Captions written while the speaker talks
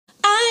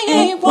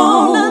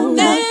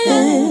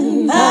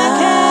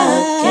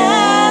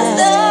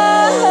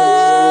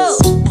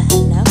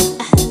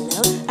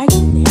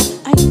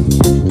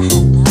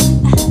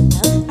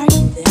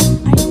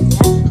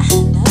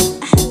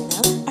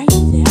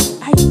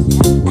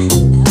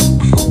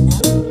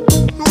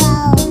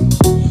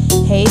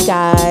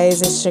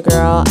guys, it's your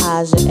girl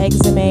Aja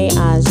Exime,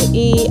 Aja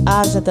E,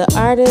 Aja the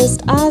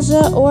artist,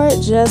 Aja or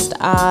just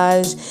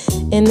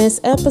Aj. In this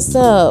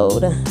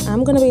episode,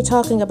 I'm going to be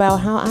talking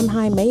about how I'm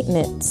high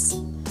maintenance,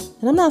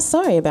 and I'm not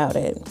sorry about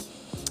it.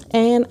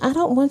 And I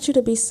don't want you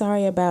to be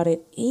sorry about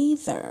it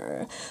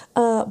either.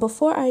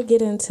 Before I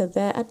get into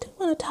that, I do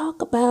want to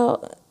talk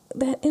about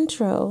that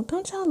intro.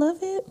 Don't y'all love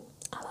it?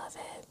 I love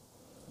it.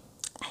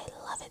 I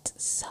love it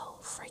so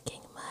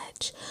freaking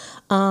much.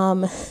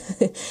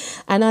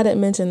 I know I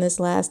didn't mention this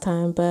last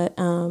time, but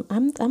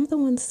I'm the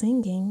one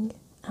singing.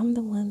 I'm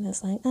the one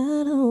that's like,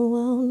 I don't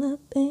want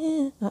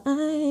nothing, or I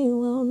ain't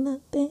want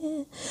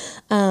nothing.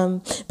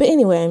 But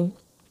anyway,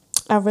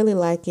 I really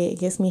like it. It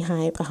gets me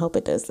hype. I hope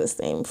it does the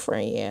same for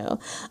you.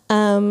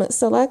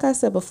 So like I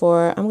said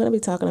before, I'm going to be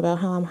talking about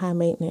how I'm high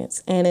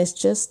maintenance, and it's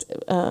just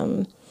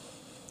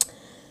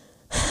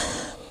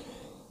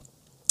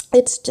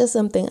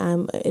something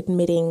I'm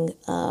admitting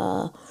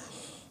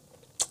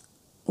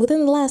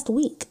within the last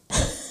week.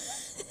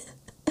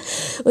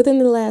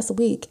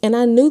 And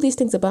I knew these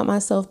things about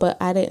myself, but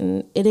I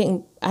didn't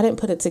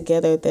put it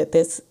together that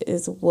this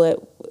is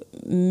what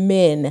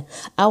men,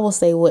 I will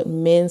say what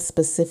men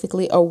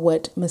specifically, or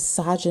what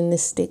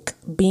misogynistic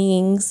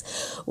beings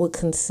would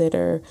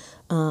consider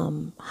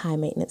high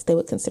maintenance. They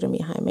would consider me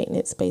high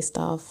maintenance based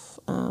off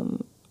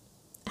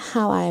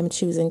how I am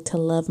choosing to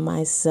love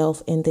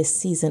myself in this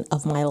season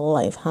of my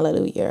life.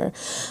 Hallelujah.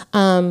 So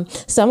I'm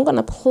going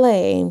to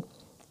play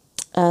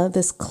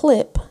this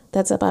clip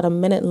that's about a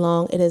minute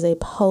long. It is a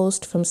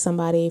post from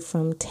somebody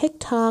from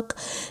TikTok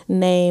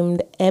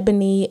named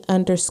Ebony_QT.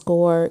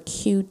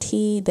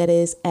 That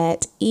is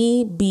at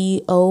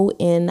EBONIE_QT,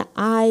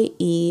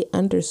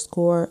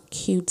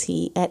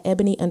 at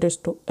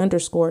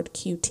Ebony_QT.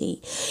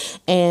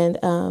 And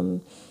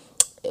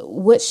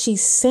what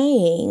she's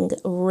saying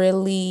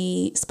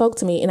really spoke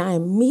to me, and I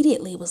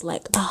immediately was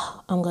like,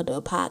 oh, I'm going to do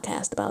a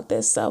podcast about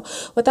this. So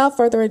without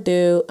further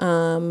ado,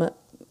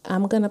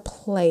 I'm going to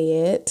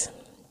play it.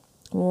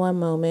 One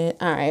moment.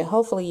 All right.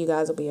 Hopefully you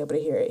guys will be able to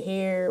hear it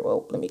here.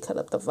 Well, let me cut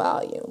up the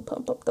volume.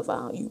 Pump up the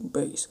volume.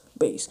 Bass.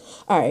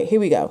 All right. Here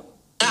we go.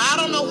 I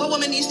don't know what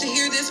woman needs to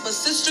hear this, but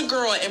sister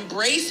girl,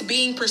 embrace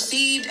being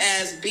perceived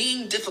as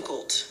being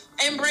difficult.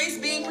 Embrace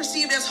being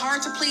perceived as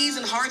hard to please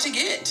and hard to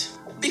get.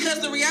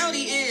 Because the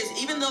reality is,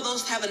 even though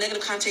those have a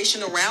negative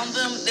connotation around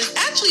them, it's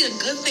actually a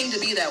good thing to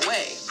be that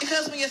way.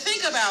 Because when you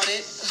think about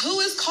it, who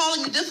is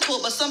calling you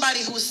difficult but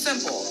somebody who is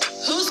simple?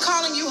 Who's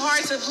calling you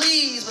hard to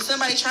please but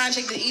somebody trying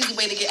to take the easy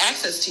way to get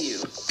access to you?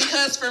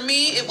 Because for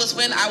me, it was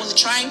when I was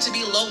trying to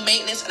be low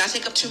maintenance and I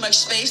take up too much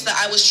space that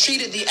I was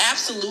treated the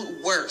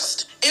absolute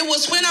worst. It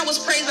was when I was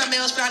praised by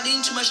males for not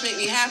needing too much to make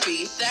me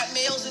happy that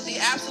males did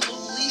the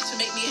absolute least to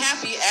make me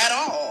happy at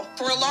all.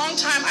 For a long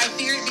time, I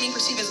feared being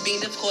perceived as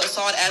being difficult and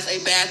saw it as a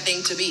bad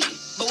thing to be.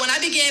 But when I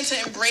began to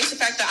embrace the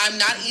fact that I'm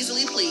not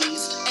easily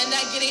pleased and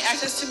that getting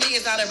access to me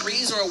is not a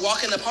breeze or a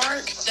walk in the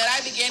park, that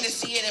I began to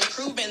see an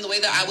improvement in the way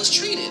that I was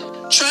treated.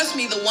 Trust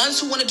me, the ones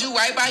who want to do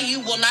right by you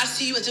will not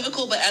see you as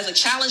difficult, but as a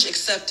challenge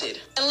accepted.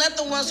 And let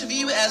the ones who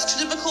view you as too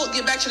difficult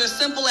get back to their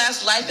simple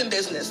ass life and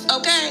business,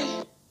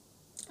 okay?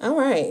 All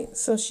right.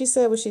 So she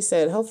said what she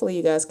said. Hopefully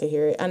you guys can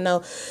hear it. I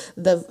know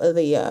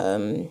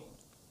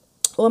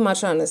what am I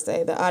trying to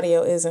say? The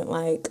audio isn't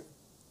like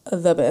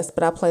the best,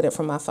 but I played it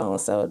from my phone,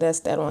 so that's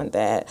that on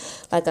that.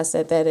 Like I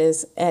said, that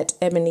is at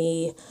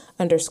Ebony_QT,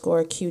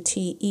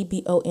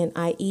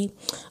 EBONIE,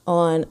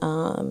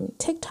 on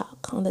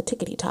TikTok, on the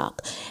Tickety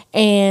Talk.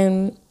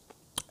 And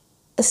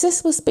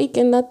sis was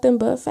speaking nothing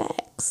but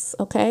facts,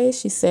 okay?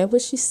 She said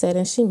what she said,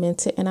 and she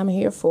meant it, and I'm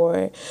here for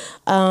it.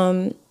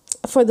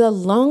 For the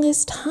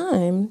longest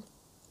time,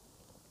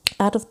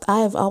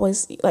 I've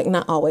always, like,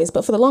 not always,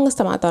 but for the longest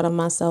time, I thought of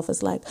myself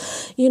as like,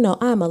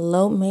 I'm a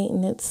low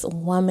maintenance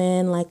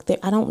woman. Like,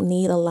 I don't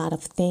need a lot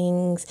of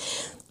things.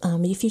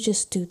 If you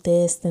just do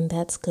this, then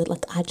that's good.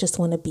 Like, I just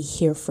want to be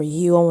here for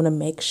you. I want to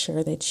make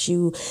sure that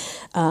you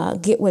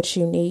get what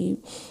you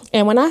need.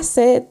 And when I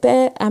said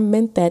that, I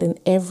meant that in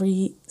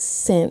every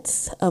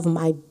sense of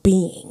my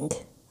being.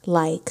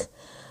 Like,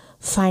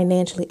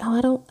 financially, I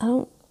don't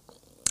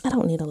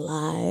need a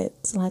lot.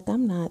 It's like,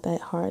 I'm not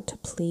that hard to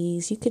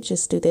please. You could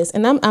just do this.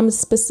 And I'm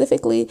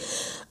specifically,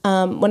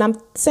 when I'm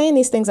saying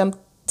these things, I'm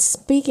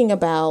speaking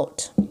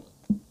about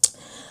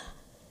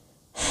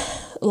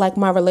like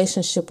my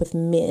relationship with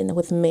men,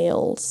 with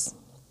males.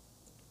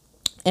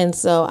 And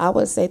so I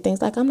would say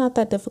things like, I'm not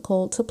that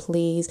difficult to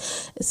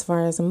please as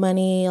far as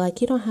money.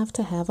 Like, you don't have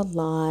to have a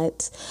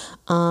lot.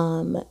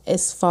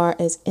 As far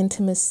as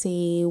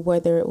intimacy,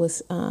 whether it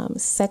was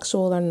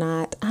sexual or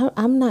not,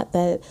 I'm not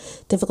that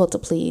difficult to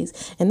please.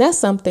 And that's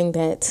something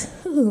that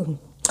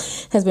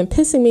has been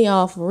pissing me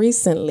off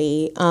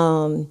recently.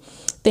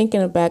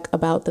 Thinking back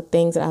about the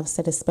things that I've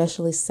said,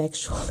 especially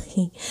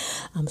sexually.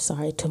 I'm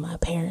sorry to my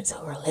parents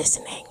who are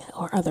listening,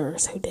 or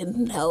others who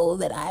didn't know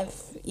that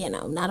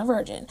not a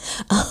virgin.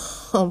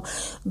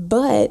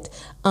 But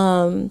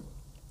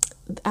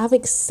I've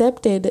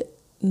accepted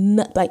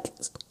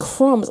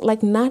crumbs,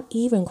 like not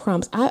even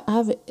crumbs.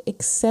 I've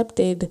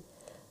accepted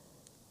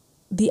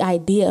the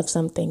idea of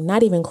something,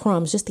 not even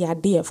crumbs, just the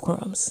idea of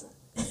crumbs,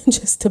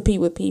 just to be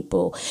with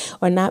people,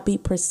 or not be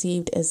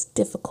perceived as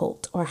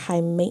difficult or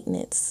high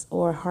maintenance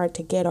or hard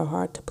to get or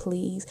hard to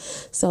please.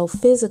 So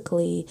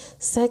physically,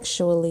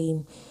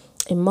 sexually,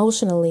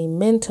 emotionally,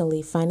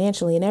 mentally,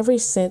 financially, in every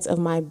sense of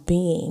my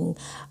being,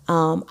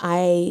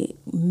 I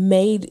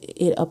made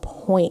it a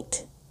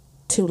point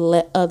to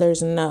let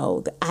others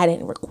know that I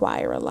didn't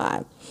require a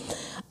lot.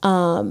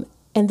 And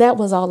that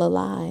was all a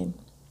lie.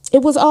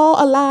 It was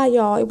all a lie,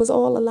 y'all. It was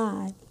all a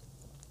lie.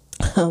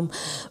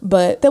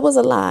 But that was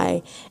a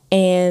lie.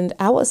 And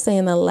I would say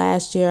in the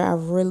last year, I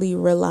really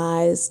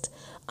realized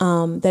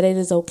that it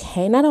is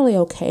okay, not only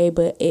okay,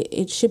 but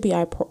it should be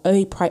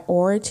a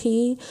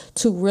priority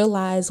to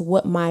realize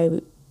what my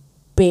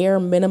bare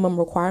minimum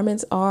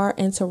requirements are,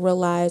 and to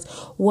realize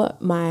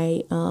what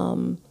my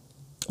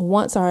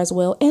wants are as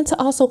well, and to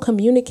also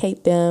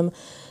communicate them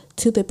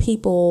to the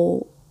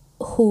people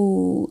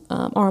who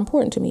are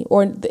important to me,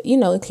 or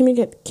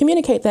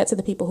communicate that to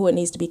the people who it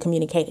needs to be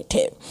communicated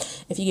to,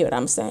 if you get what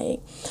I'm saying.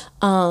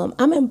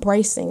 I'm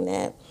embracing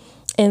that.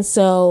 And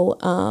so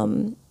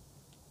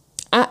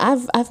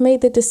I've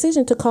made the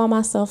decision to call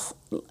myself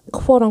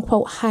quote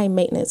unquote high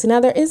maintenance. Now,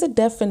 there is a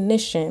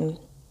definition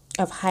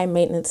of high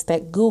maintenance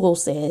that Google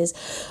says.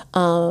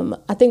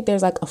 I think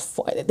there's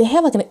they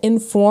have like an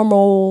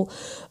informal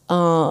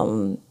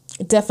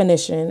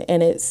definition,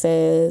 and it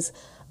says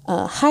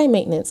high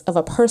maintenance of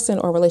a person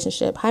or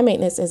relationship. High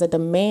maintenance is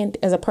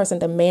a person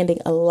demanding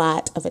a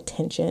lot of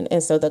attention.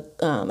 And so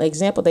the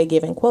example they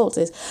give in quotes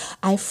is,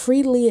 I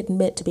freely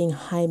admit to being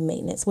high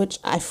maintenance, which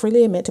I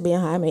freely admit to being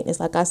high maintenance,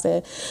 like I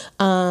said.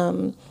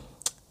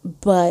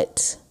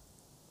 But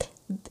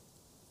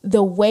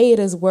the way it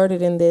is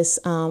worded in this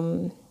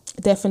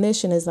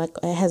definition is like,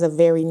 it has a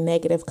very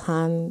negative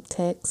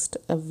context,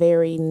 a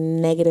very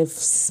negative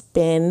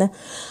spin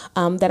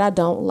that I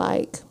don't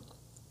like.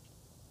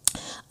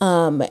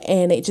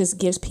 And it just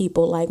gives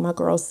people, like my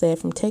girl said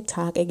from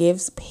TikTok, it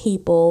gives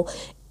people,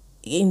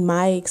 in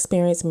my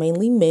experience,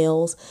 mainly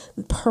males,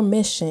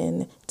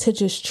 permission to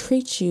just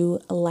treat you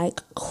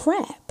like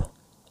crap.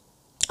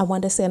 I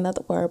wanted to say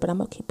another word, but I'm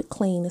gonna keep it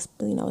clean, as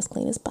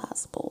clean as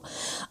possible.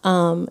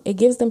 It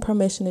gives them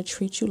permission to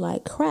treat you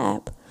like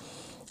crap,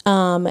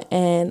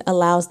 and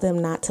allows them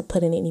not to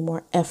put in any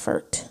more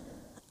effort.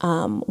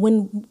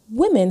 When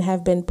women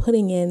have been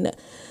putting in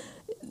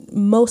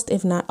most,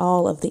 if not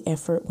all, of the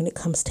effort when it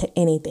comes to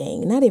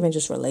anything, not even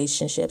just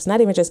relationships, not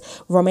even just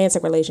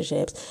romantic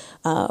relationships,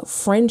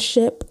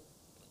 friendship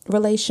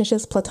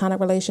relationships, platonic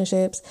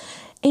relationships,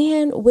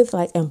 and with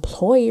like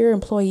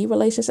employee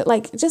relationship,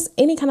 like just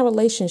any kind of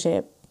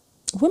relationship,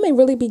 women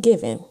really be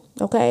giving.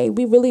 Okay,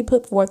 we really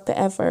put forth the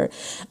effort,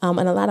 and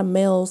a lot of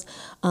males,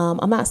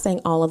 I'm not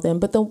saying all of them,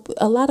 but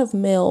a lot of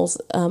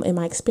males, in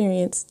my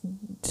experience,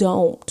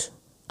 don't.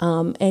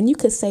 And you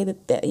could say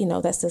that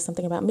that says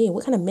something about me.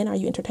 What kind of men are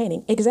you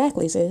entertaining?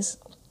 Exactly, sis.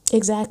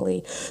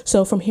 Exactly.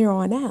 So from here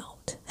on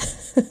out,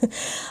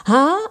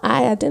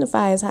 I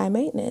identify as high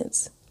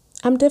maintenance.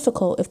 I'm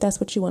difficult, if that's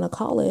what you want to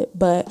call it.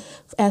 But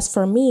as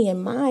for me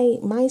and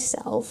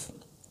myself,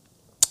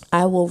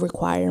 I will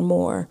require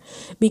more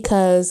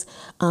because,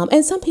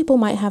 and some people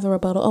might have a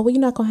rebuttal. Oh, well, you're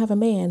not going to have a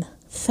man.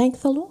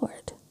 Thank the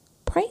Lord.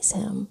 Praise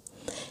him.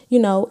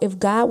 If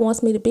God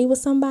wants me to be with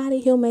somebody,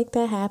 he'll make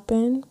that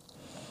happen.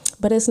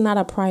 But it's not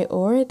a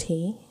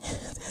priority.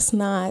 It's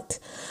not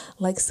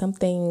like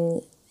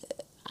something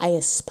I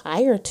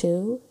aspire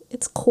to.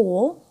 It's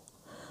cool.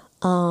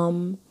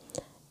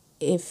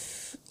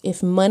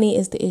 If money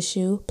is the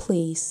issue,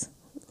 please,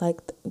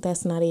 like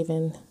that's not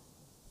even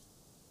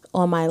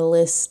on my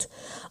list.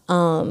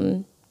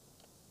 So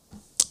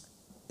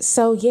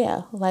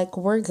yeah, like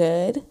we're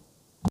good.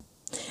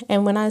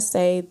 And when I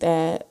say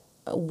that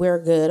we're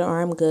good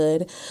or I'm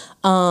good,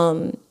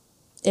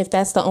 if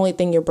that's the only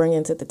thing you're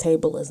bringing to the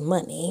table is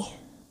money,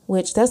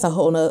 which that's a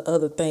whole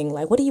other thing.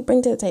 Like, what do you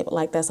bring to the table?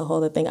 Like, that's a whole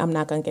other thing I'm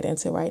not going to get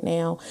into right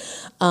now.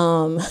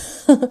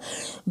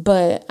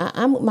 But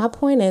my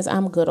point is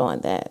I'm good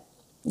on that.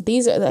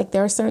 These are like,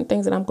 there are certain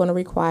things that I'm going to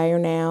require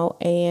now,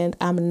 and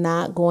I'm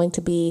not going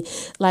to be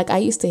like, I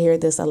used to hear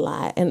this a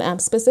lot. And I'm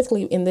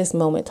specifically in this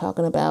moment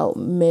talking about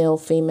male,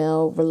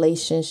 female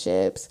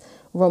relationships,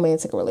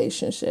 romantic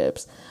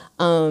relationships.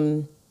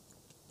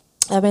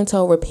 I've been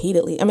told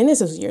repeatedly,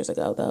 this was years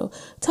ago though,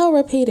 told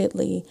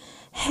repeatedly,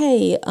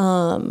 hey,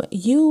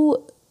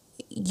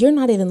 you're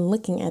not even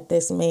looking at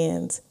this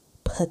man's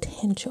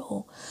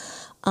potential.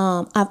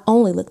 I've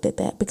only looked at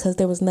that because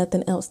there was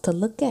nothing else to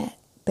look at.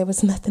 There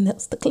was nothing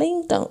else to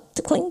cling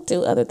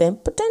to other than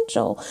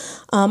potential.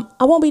 I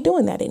won't be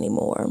doing that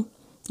anymore.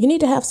 You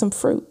need to have some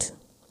fruit.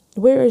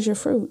 Where is your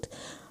fruit?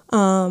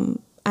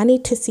 I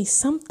need to see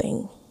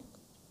something.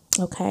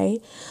 Okay.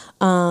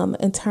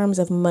 In terms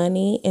of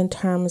money, in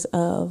terms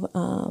of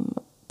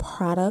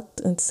product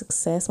and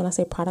success. When I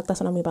say product, that's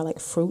what I mean by like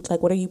fruit.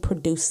 Like, what are you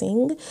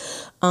producing?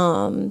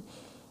 In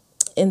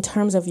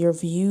terms of your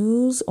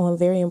views on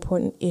very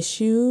important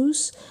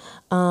issues,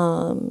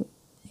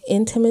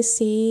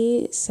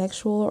 intimacy,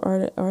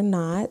 sexual or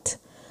not,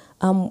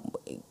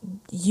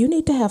 you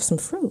need to have some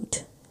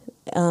fruit.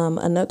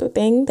 Another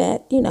thing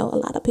that, a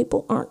lot of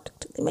people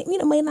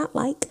may not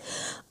like.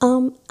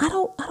 I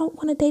don't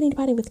want to date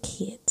anybody with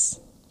kids.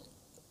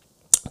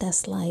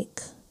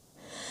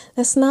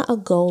 That's not a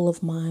goal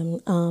of mine,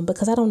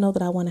 because I don't know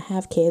that I want to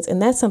have kids.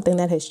 And that's something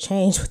that has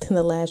changed within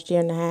the last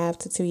 1.5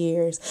 to 2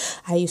 years.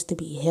 I used to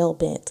be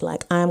hell-bent,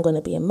 like, I'm going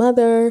to be a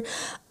mother,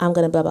 I'm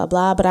going to blah, blah,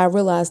 blah. But I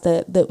realized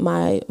that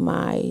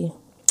my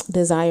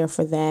desire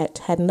for that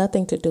had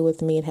nothing to do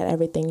with me. It had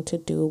everything to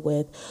do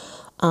with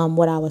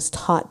what I was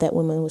taught that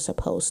women were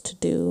supposed to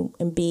do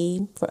and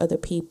be for other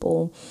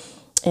people.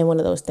 And one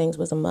of those things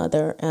was a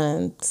mother.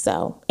 And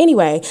so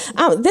anyway,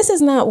 this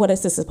is not what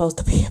this is supposed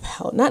to be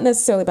about. Not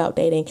necessarily about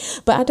dating,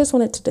 but I just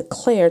wanted to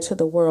declare to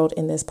the world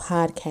in this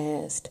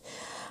podcast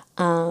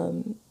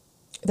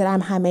that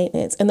I'm high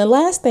maintenance. And the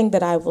last thing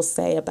that I will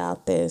say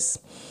about this,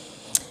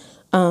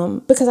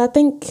 because I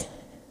think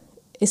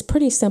it's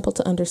pretty simple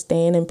to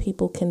understand and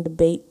people can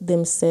debate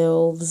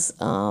themselves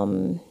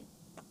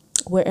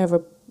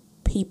wherever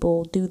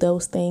people do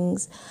those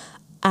things.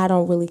 I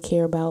don't really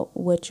care about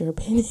what your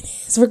opinion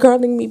is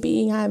regarding me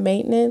being high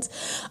maintenance.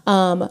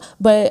 But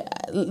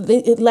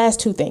it last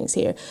two things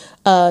here.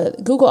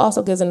 Google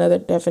also gives another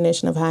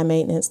definition of high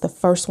maintenance. The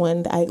first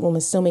one, I'm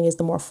assuming is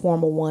the more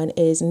formal one,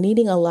 is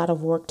needing a lot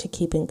of work to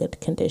keep in good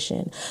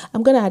condition.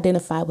 I'm going to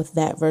identify with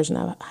that version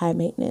of high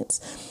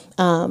maintenance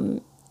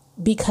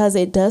because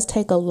it does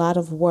take a lot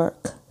of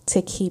work to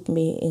keep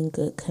me in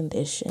good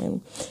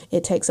condition.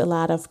 It takes a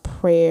lot of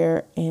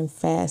prayer and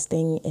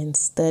fasting and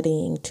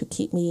studying to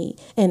keep me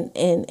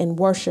and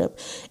worship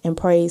and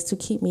praise to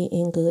keep me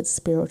in good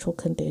spiritual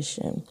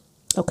condition.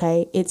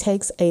 Okay. It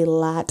takes a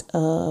lot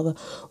of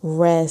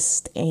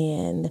rest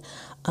and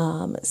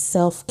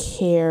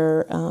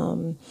self-care,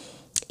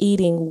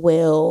 eating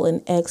well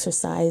and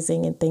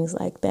exercising and things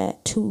like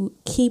that to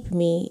keep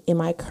me in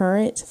my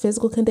current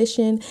physical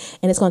condition.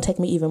 And it's going to take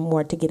me even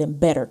more to get in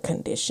better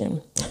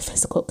condition,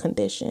 physical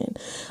condition.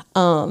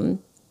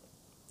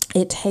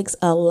 It takes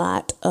a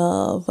lot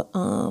of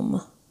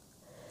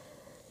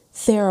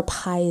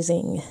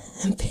therapizing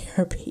and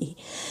therapy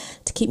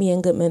to keep me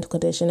in good mental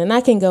condition. And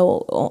I can go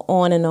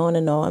on and on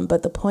and on.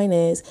 But the point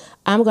is,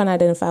 I'm going to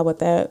identify with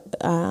that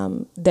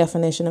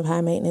definition of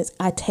high maintenance.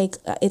 It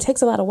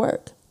takes a lot of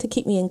work to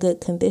keep me in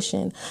good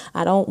condition.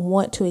 I don't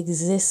want to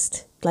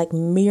exist, like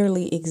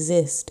merely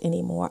exist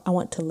anymore. I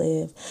want to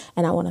live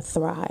and I want to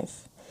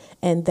thrive.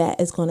 And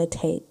that is going to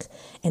take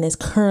and is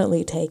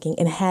currently taking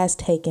and has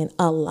taken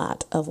a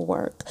lot of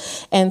work.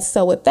 And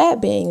so with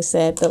that being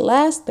said, the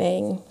last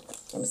thing,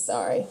 I'm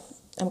sorry.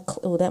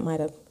 That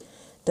might have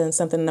done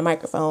something in the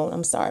microphone.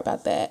 I'm sorry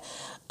about that.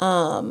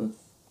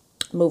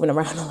 Moving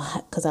around a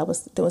lot because I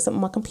was doing something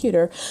on my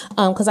computer.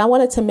 Because I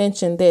wanted to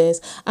mention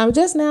this. I'm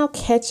just now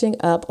catching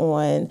up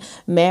on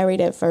Married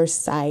at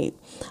First Sight.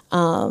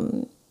 I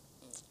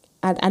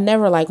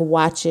never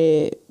watch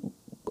it,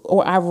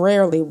 or I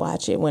rarely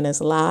watch it when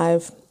it's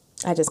live.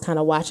 I just kind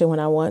of watch it when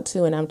I want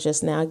to, and I'm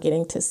just now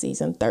getting to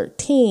season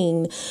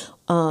 13,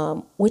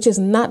 which is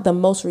not the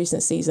most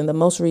recent season. The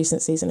most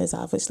recent season is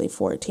obviously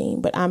 14,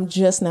 but I'm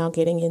just now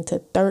getting into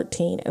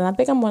 13, and I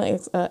think I'm on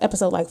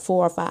episode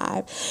 4 or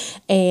 5,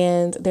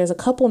 and there's a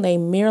couple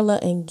named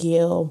Mirla and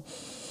Gil.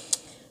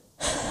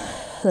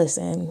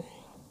 Listen.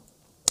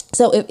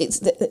 So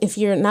if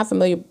you're not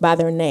familiar by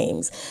their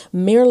names,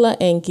 Mirla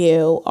and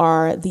Gil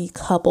are the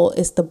couple.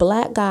 It's the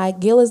black guy.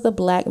 Gil is the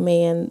black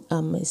man.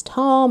 He's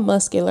tall,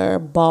 muscular,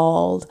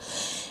 bald,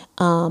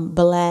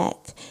 black,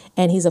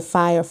 and he's a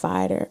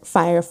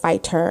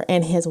firefighter.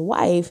 And his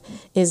wife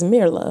is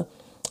Mirla,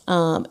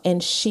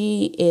 and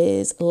she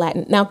is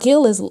Latin. Now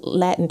Gil is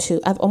Latin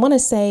too. I want to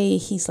say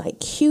he's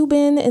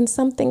Cuban and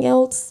something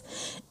else,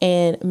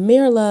 and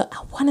Mirla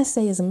I want to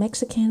say is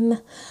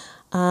Mexican.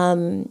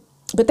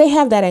 But they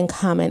have that in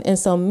common. And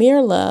so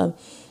Mirla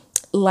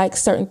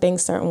likes certain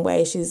things certain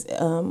ways. She's,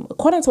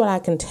 according to what I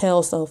can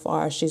tell so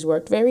far, she's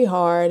worked very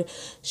hard.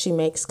 She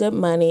makes good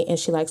money and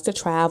she likes to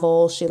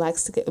travel. She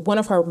likes to one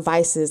of her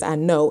vices I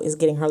know is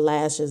getting her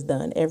lashes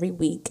done every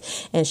week.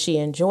 And she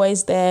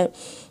enjoys that.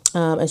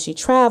 And she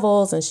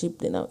travels and she,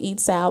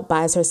 eats out,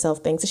 buys herself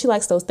things. And she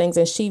likes those things.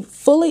 And she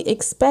fully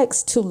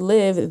expects to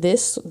live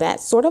that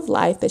sort of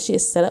life that she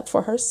has set up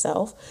for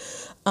herself.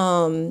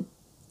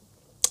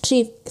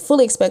 She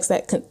fully expects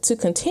that to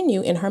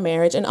continue in her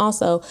marriage. And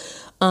also,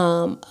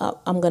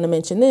 I'm going to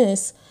mention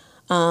this,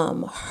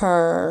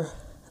 her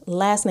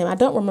last name. I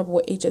don't remember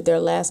what each of their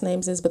last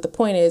names is, but the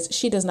point is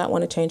she does not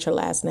want to change her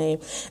last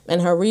name.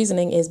 And her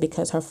reasoning is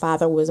because her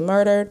father was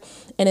murdered.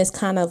 And it's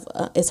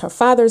it's her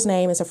father's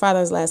name, it's her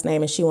father's last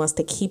name, and she wants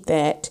to keep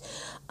that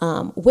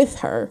with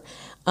her.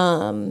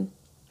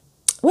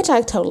 Which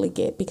I totally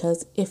get,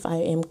 because if I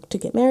am to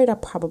get married, I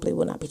probably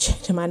will not be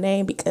changing my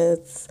name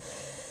because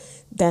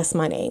that's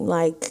my name.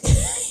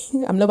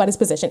 I'm nobody's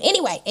possession.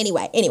 Anyway,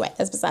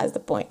 that's besides the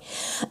point.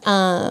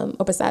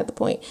 Or beside the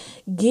point.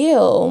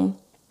 Gil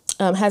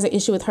has an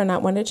issue with her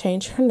not wanting to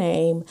change her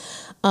name.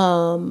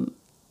 And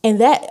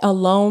that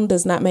alone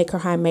does not make her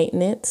high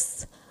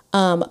maintenance.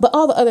 But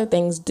all the other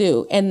things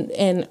do.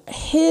 And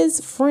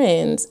his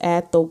friends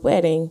at the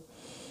wedding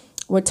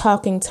were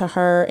talking to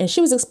her, and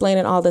she was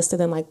explaining all this to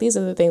them. Like, these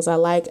are the things I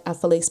like. I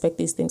fully expect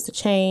these things to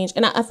change.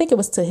 And I think it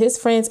was to his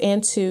friends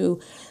and to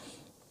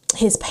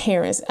his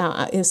parents,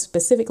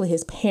 specifically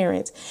his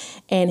parents.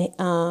 And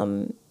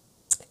I'm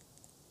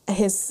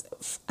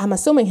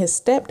assuming his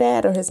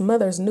stepdad or his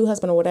mother's new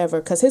husband or whatever,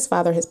 because his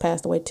father has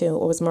passed away too,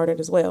 or was murdered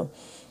as well.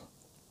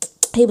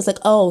 He was like,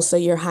 oh, so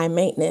you're high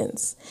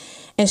maintenance.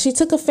 And she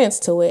took offense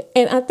to it.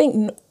 And I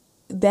think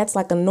that's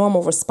like a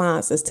normal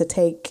response, is to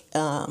take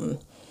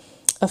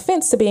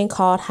offense to being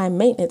called high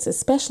maintenance,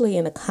 especially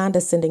in a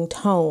condescending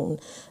tone,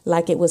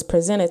 like it was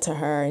presented to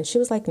her. And she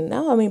was like,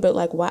 no, I mean, but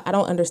like, why? I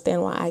don't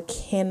understand why I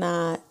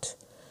cannot.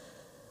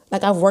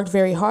 Like, I've worked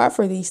very hard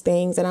for these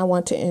things and I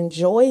want to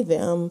enjoy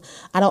them.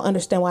 I don't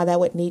understand why that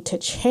would need to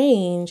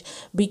change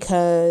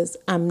because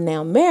I'm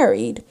now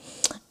married.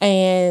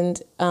 And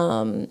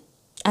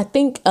I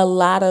think a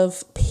lot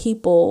of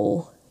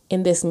people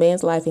in this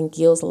man's life, in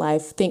Gil's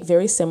life, think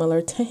very similar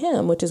to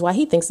him, which is why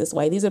he thinks this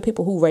way. These are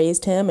people who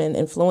raised him and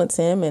influenced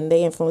him, and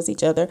they influence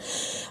each other.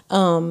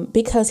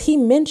 Because he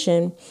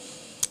mentioned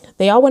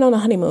they all went on a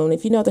honeymoon.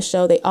 If you know the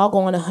show, they all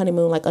go on a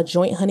honeymoon, like a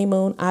joint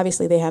honeymoon.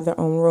 Obviously, they have their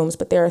own rooms,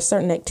 but there are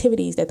certain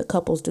activities that the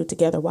couples do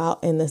together while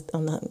on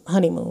the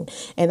honeymoon.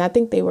 And I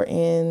think they were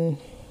in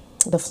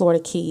the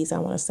Florida Keys, I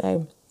want to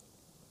say.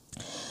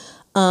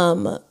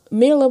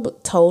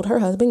 Mirla told her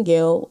husband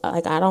Gil,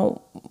 like, I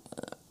don't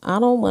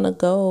want to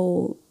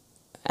go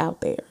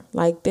out there.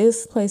 Like,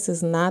 this place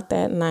is not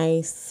that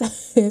nice.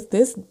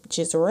 This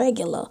just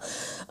regular.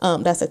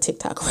 That's a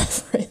TikTok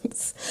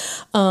reference.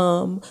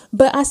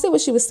 But I see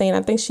what she was saying.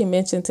 I think she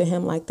mentioned to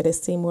him like that it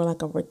seemed more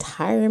like a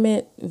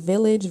retirement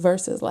village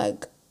versus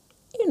like,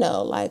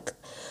 like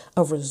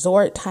a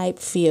resort type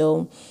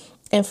feel.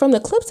 And from the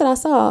clips that I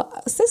saw,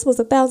 sis was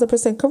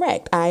 1,000%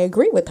 correct. I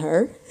agree with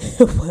her.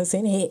 It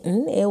wasn't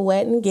hitting. It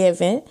wasn't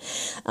giving.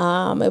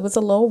 It was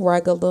a little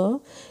regular.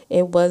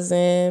 It was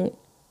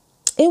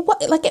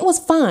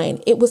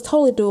fine. It was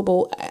totally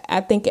doable.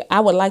 I think I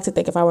would like to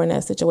think if I were in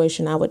that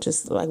situation, I would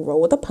just like roll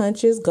with the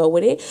punches, go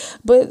with it,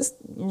 but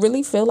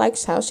really feel like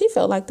how she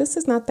felt, like this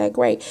is not that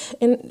great.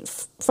 And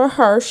for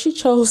her, she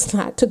chose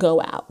not to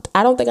go out.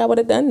 I don't think I would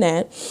have done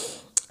that.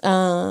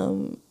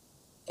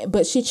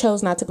 But she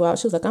chose not to go out.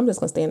 She was like, I'm just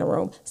going to stay in the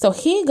room. So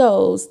he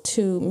goes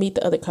to meet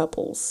the other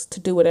couples to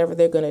do whatever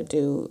they're going to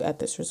do at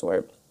this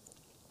resort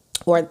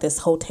or at this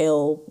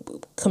hotel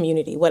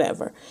community,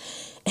 whatever.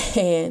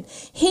 And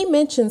he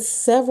mentioned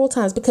several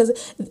times,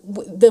 because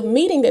the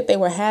meeting that they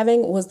were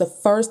having was the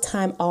first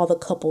time all the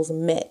couples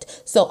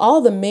met. So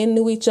all the men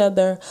knew each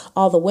other,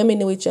 all the women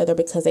knew each other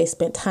because they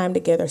spent time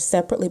together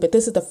separately. But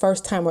this is the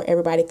first time where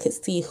everybody could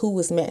see who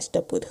was matched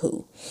up with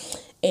who.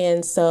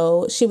 And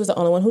so she was the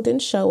only one who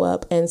didn't show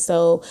up. And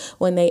so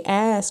when the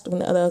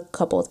other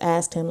couples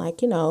asked him, like,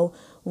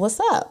 what's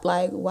up?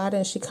 Like, why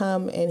didn't she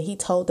come? And he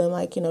told them,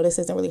 like, this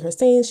isn't really her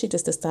scene. She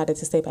just decided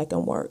to stay back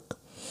and work.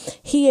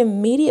 Gil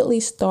immediately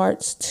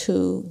starts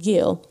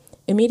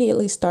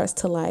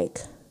to like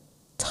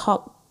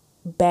talk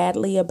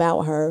badly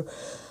about her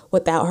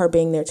without her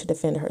being there to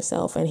defend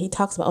herself. And he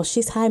talks about,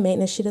 she's high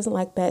maintenance. She doesn't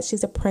like that.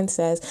 She's a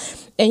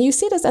princess. And you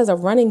see this as a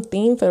running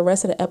theme for the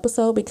rest of the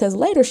episode, because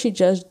later she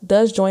just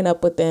does join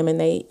up with them and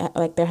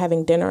they're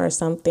having dinner or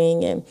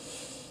something. And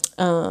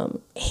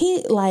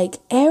he, like,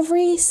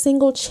 every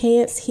single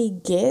chance he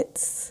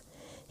gets,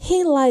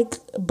 he like,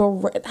 I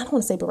don't want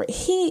to say berate.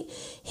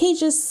 He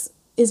just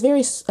is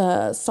very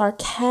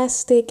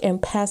sarcastic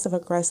and passive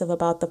aggressive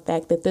about the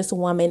fact that this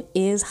woman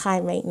is high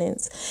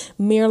maintenance.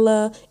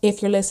 Mirla,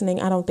 if you're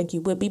listening, I don't think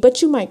you would be,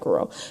 but you might,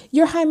 girl.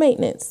 You're high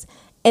maintenance.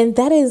 And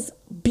that is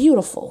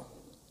beautiful.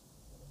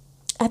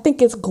 I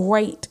think it's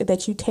great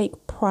that you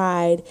take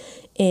pride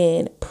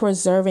in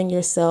preserving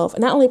yourself,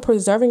 not only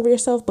preserving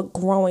yourself, but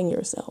growing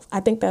yourself.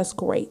 I think that's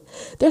great.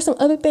 There's some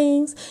other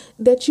things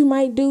that you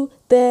might do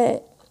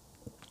that,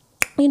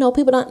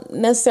 people don't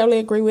necessarily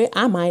agree with.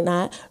 I might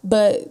not,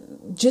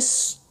 but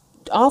just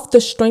off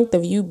the strength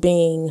of you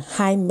being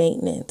high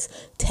maintenance,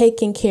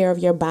 taking care of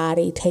your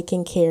body,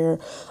 taking care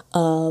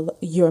of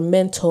your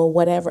mental,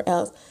 whatever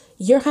else,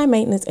 you're high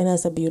maintenance, and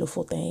that's a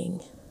beautiful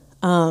thing.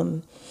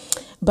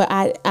 But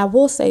I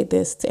will say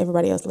this to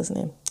everybody else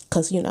listening,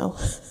 because,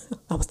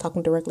 I was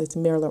talking directly to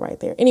Mirla right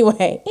there.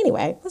 Anyway,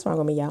 what's wrong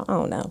with me, y'all? I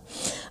don't know.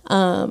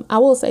 I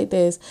will say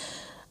this.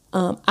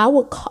 I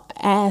would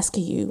ask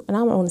you, and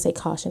I don't want to say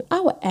caution, I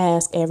would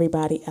ask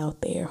everybody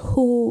out there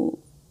who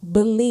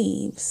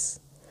believes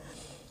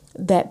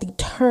that the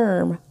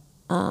term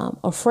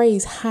or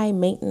phrase high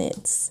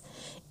maintenance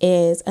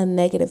is a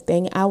negative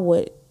thing. I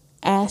would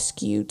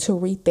ask you to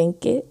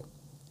rethink it,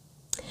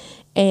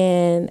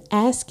 and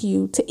ask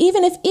you to,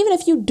 even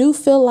if you do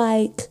feel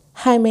like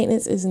high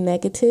maintenance is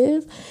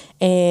negative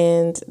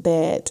and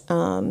that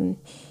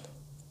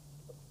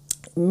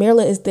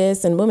Mirla is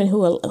this, and women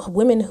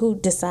who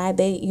decide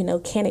they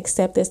can't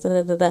accept this,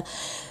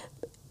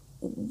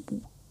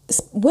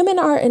 women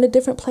are in a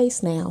different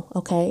place now.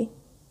 Okay,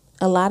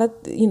 a lot of,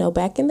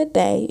 back in the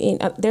day,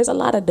 there's a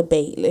lot of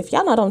debate. If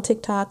y'all not on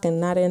TikTok and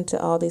not into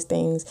all these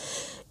things,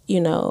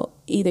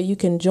 either you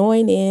can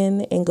join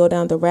in and go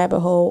down the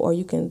rabbit hole, or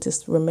you can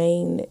just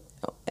remain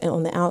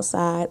on the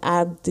outside.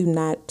 I do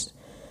not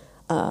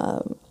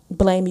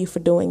blame you for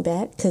doing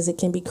that, because it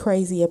can be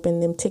crazy up in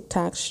them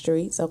TikTok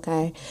streets,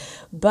 okay?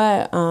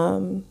 But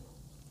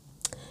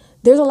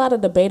there's a lot of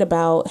debate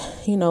about,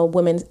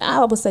 women.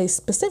 I would say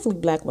specifically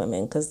Black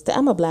women, because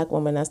I'm a Black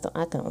woman. I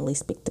can only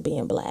speak to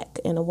being Black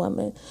and a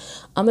woman.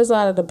 There's a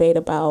lot of debate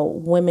about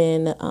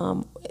women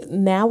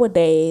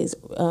nowadays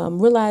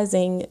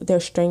realizing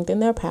their strength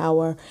and their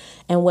power,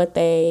 and what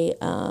they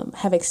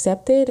have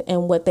accepted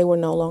and what they will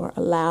no longer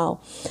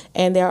allow.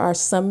 And there are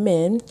some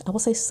men, I will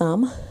say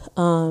some,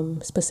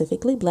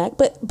 specifically Black,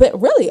 but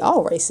really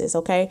all races,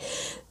 okay?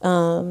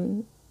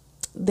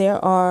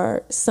 There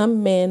are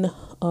some men,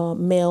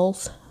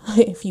 males,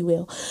 if you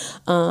will,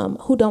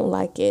 who don't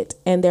like it.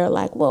 And they're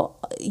like, well,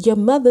 your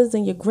mothers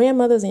and your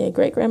grandmothers and your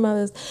great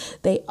grandmothers,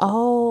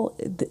 y'all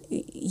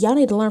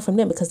need to learn from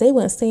them, because they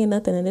weren't saying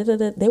nothing and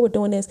they were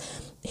doing this.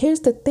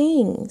 Here's the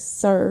thing,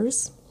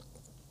 sirs.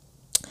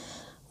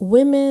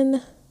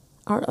 Women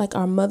are like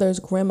our mothers,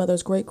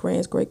 grandmothers,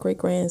 great-grands.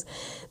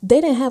 They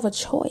didn't have a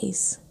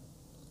choice.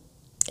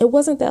 It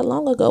wasn't that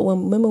long ago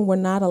when women were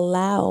not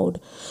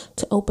allowed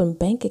to open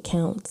bank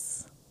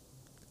accounts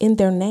in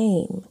their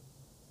name.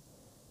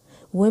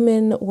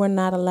 Women were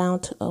not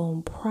allowed to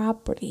own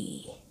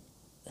property.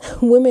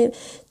 Women,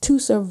 to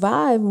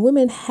survive,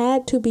 women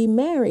had to be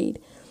married.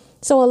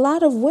 So a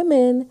lot of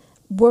women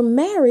were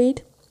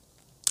married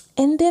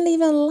and didn't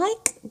even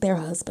like their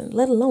husband,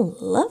 let alone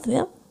love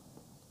him.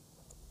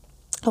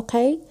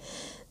 Okay?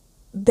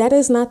 That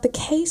is not the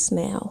case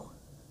now.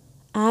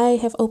 I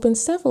have opened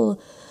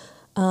several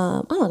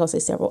I'm not going to say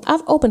several.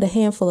 I've opened a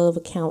handful of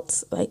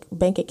accounts, like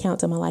bank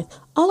accounts in my life.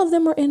 All of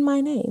them are in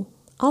my name.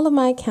 All of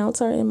my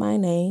accounts are in my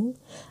name.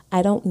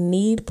 I don't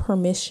need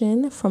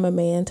permission from a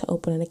man to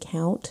open an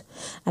account.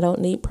 I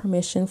don't need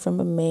permission from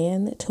a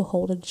man to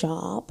hold a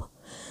job.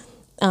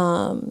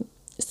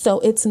 So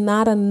it's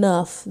not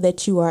enough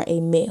that you are a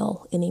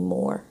male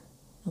anymore.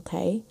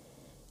 Okay?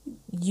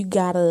 You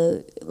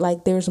gotta,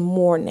 there's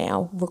more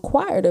now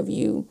required of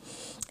you.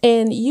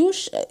 And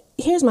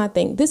here's my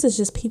thing. This is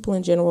just people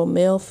in general,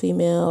 male,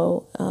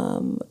 female,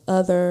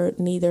 other,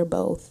 neither,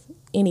 both,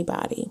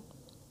 anybody.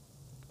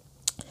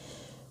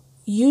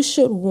 We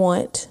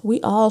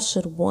all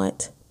should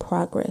want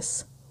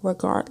progress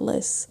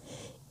regardless,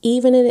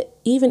 even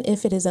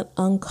if it is an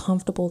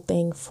uncomfortable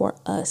thing for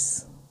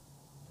us.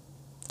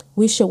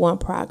 We should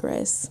want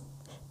progress.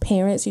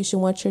 Parents, you should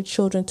want your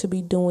children to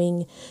be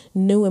doing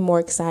new and more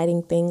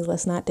exciting things.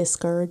 Let's not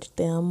discourage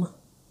them.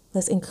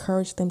 Let's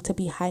encourage them to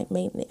be high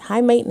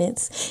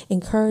maintenance,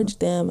 encourage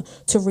them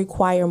to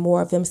require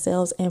more of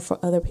themselves and for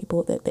other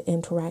people that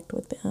interact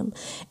with them.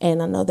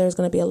 And I know there's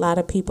going to be a lot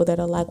of people that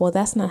are like, well,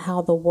 that's not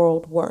how the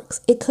world works.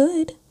 It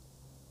could.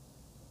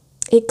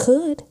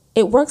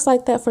 It works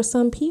like that for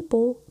some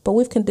people, but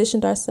we've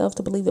conditioned ourselves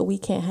to believe that we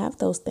can't have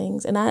those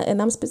things. And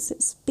I'm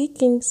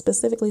speaking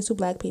specifically to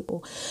Black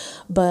people,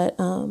 but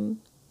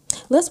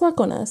let's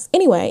work on us.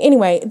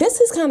 Anyway, this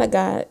has kind of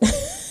got...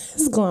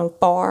 It's going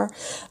far,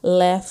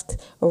 left,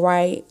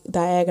 right,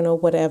 diagonal,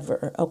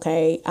 whatever,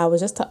 okay? I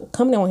was just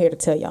coming on here to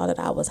tell y'all that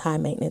I was high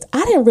maintenance.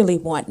 I didn't really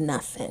want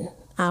nothing,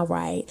 all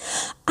right?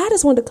 I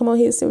just wanted to come on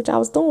here and see what I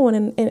was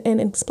doing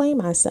and explain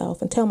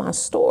myself and tell my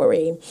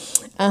story.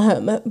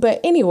 But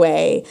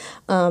anyway,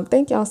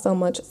 thank y'all so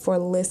much for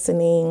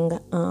listening.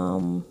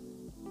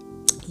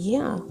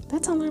 Yeah,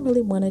 that's all I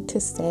really wanted to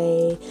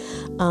say.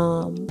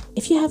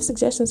 If you have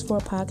suggestions for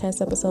a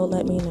podcast episode,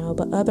 let me know.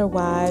 But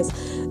otherwise,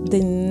 the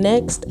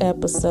next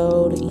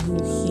episode you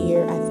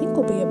hear, I think,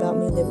 will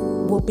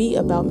be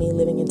about me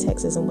living in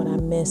Texas and what I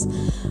miss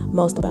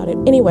most about it.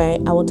 Anyway,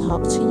 I will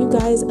talk to you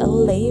guys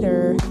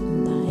later.